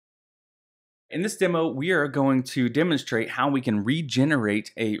In this demo, we are going to demonstrate how we can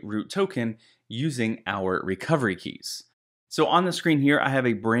regenerate a root token using our recovery keys. So on the screen here, I have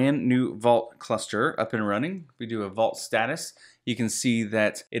a brand new Vault cluster up and running. If we do a Vault status, you can see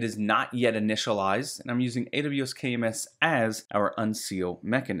that it is not yet initialized, and I'm using AWS KMS as our unseal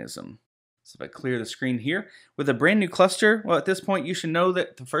mechanism. So if I clear the screen here, with a brand new cluster, well, at this point, you should know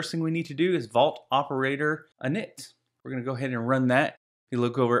that the first thing we need to do is Vault operator init. We're gonna go ahead and run that. If you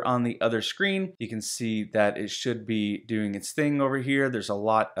look over on the other screen, you can see that it should be doing its thing over here. There's a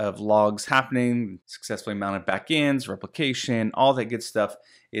lot of logs happening, successfully mounted backends, replication, all that good stuff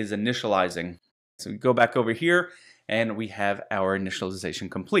is initializing. So we go back over here and we have our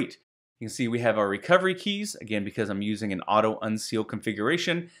initialization complete. You can see we have our recovery keys, again, because I'm using an auto unseal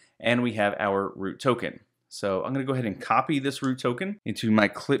configuration, and we have our root token. So I'm gonna go ahead and copy this root token into my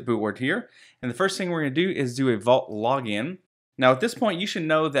clipboard here. And the first thing we're gonna do is do a Vault login. Now at this point, you should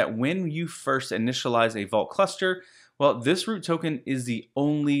know that when you first initialize a Vault cluster, well, this root token is the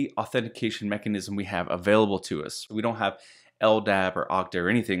only authentication mechanism we have available to us. We don't have LDAP or Okta or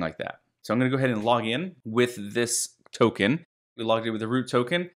anything like that. So I'm gonna go ahead and log in with this token. We logged in with the root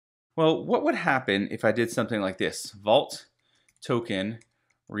token. Well, what would happen if I did something like this? Vault token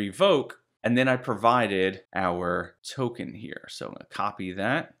revoke, and then I provided our token here. So I'm gonna copy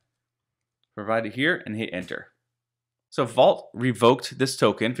that, provide it here, and hit enter. So Vault revoked this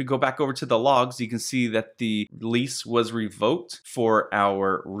token. If we go back over to the logs, you can see that the lease was revoked for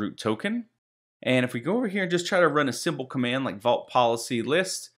our root token. And if we go over here and just try to run a simple command like Vault policy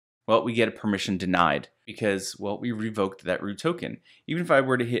list, well, we get a permission denied because, well, we revoked that root token. Even if I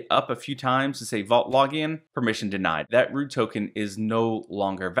were to hit up a few times to say Vault login, permission denied. That root token is no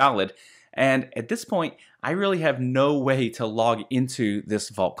longer valid. And at this point, I really have no way to log into this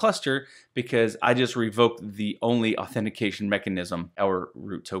Vault cluster because I just revoked the only authentication mechanism, our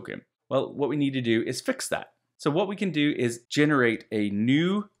root token. Well, what we need to do is fix that. So what we can do is generate a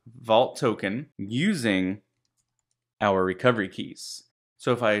new Vault token using our recovery keys.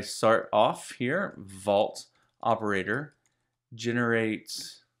 So if I start off here, Vault operator, generate,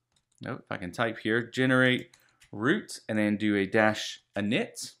 if I can type here, generate root, and then do a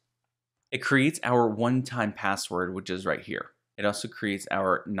 -init. It creates our one-time password, which is right here. It also creates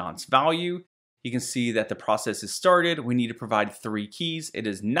our nonce value. You can see that the process is started. We need to provide 3 keys. It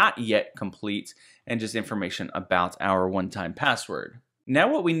is not yet complete, and just information about our one-time password.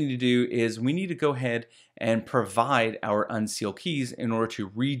 Now what we need to do is we need to go ahead and provide our unseal keys in order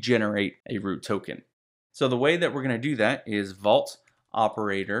to regenerate a root token. So the way that we're gonna do that is Vault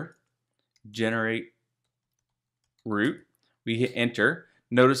operator, generate root. We hit enter.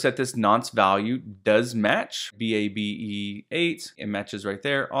 Notice that this nonce value does match, BABE8, it matches right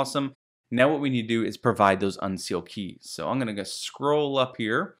there, awesome. Now what we need to do is provide those unseal keys. So I'm gonna go scroll up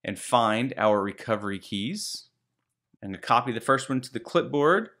here and find our recovery keys. I'm gonna copy the first one to the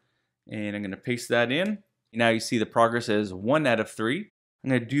clipboard, and I'm gonna paste that in. Now you see the progress is 1 out of 3. I'm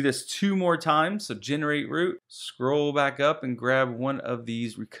gonna do this 2 more times, so generate root, scroll back up and grab one of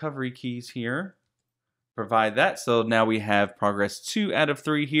these recovery keys here. Provide that, so now we have progress 2 out of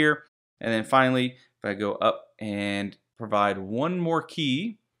 3 here. And then finally, if I go up and provide 1 more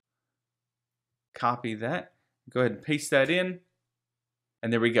key, copy that, go ahead and paste that in,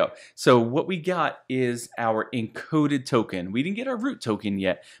 and there we go. So what we got is our encoded token. We didn't get our root token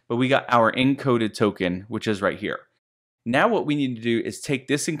yet, but we got our encoded token, which is right here. Now what we need to do is take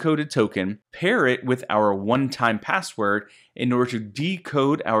this encoded token, pair it with our one-time password in order to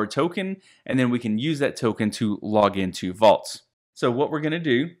decode our token, and then we can use that token to log into Vault. So what we're gonna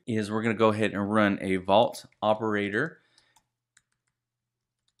do is we're gonna go ahead and run a Vault operator,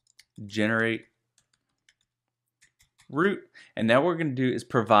 generate root, and now what we're gonna do is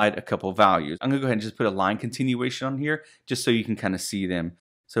provide a couple values. I'm gonna go ahead and just put a line continuation on here just so you can kind of see them.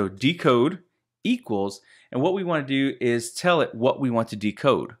 So decode equals, and what we want to do is tell it what we want to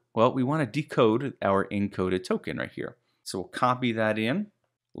decode. Well, we want to decode our encoded token right here. So we'll copy that in,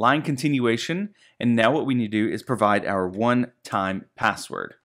 line continuation, and now what we need to do is provide our one-time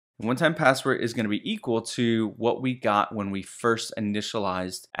password. The one-time password is going to be equal to what we got when we first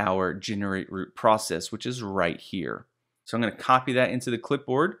initialized our generate root process, which is right here. So I'm going to copy that into the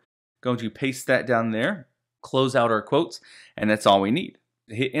clipboard, going to paste that down there, close out our quotes, and that's all we need.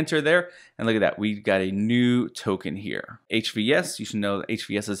 Hit enter there, and look at that, we got a new token here. HVS, you should know that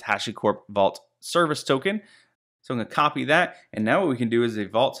HVS is HashiCorp Vault Service Token. So I'm gonna copy that, and now what we can do is a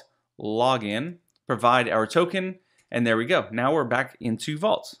Vault login, provide our token, and there we go. Now we're back into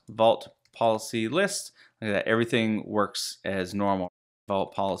Vault. Vault policy list, look at that, everything works as normal.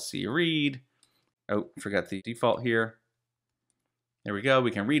 Vault policy read, oh, forgot the default here. There we go.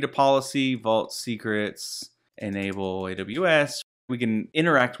 We can read a policy, vault secrets, enable AWS. We can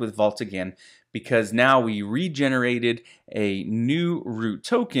interact with Vault again because now we regenerated a new root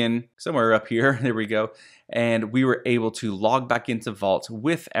token somewhere up here. There we go. And we were able to log back into Vault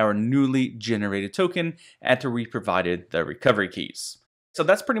with our newly generated token after we provided the recovery keys. So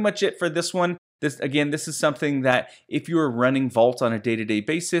that's pretty much it for this one. This is something that if you're running Vault on a day-to-day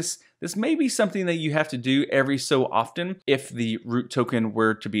basis, this may be something that you have to do every so often if the root token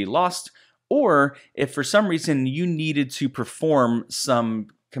were to be lost, or if for some reason you needed to perform some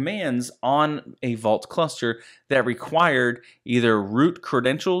commands on a Vault cluster that required either root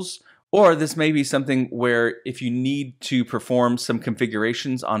credentials, or this may be something where if you need to perform some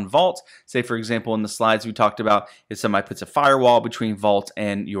configurations on Vault, say for example in the slides we talked about, if somebody puts a firewall between Vault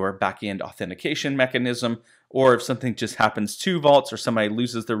and your backend authentication mechanism, or if something just happens to Vault or somebody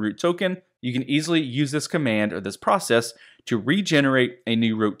loses the root token, you can easily use this command or this process to regenerate a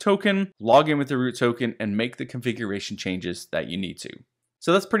new root token, log in with the root token, and make the configuration changes that you need to.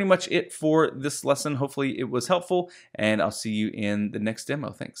 So that's pretty much it for this lesson. Hopefully it was helpful, and I'll see you in the next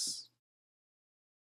demo. Thanks.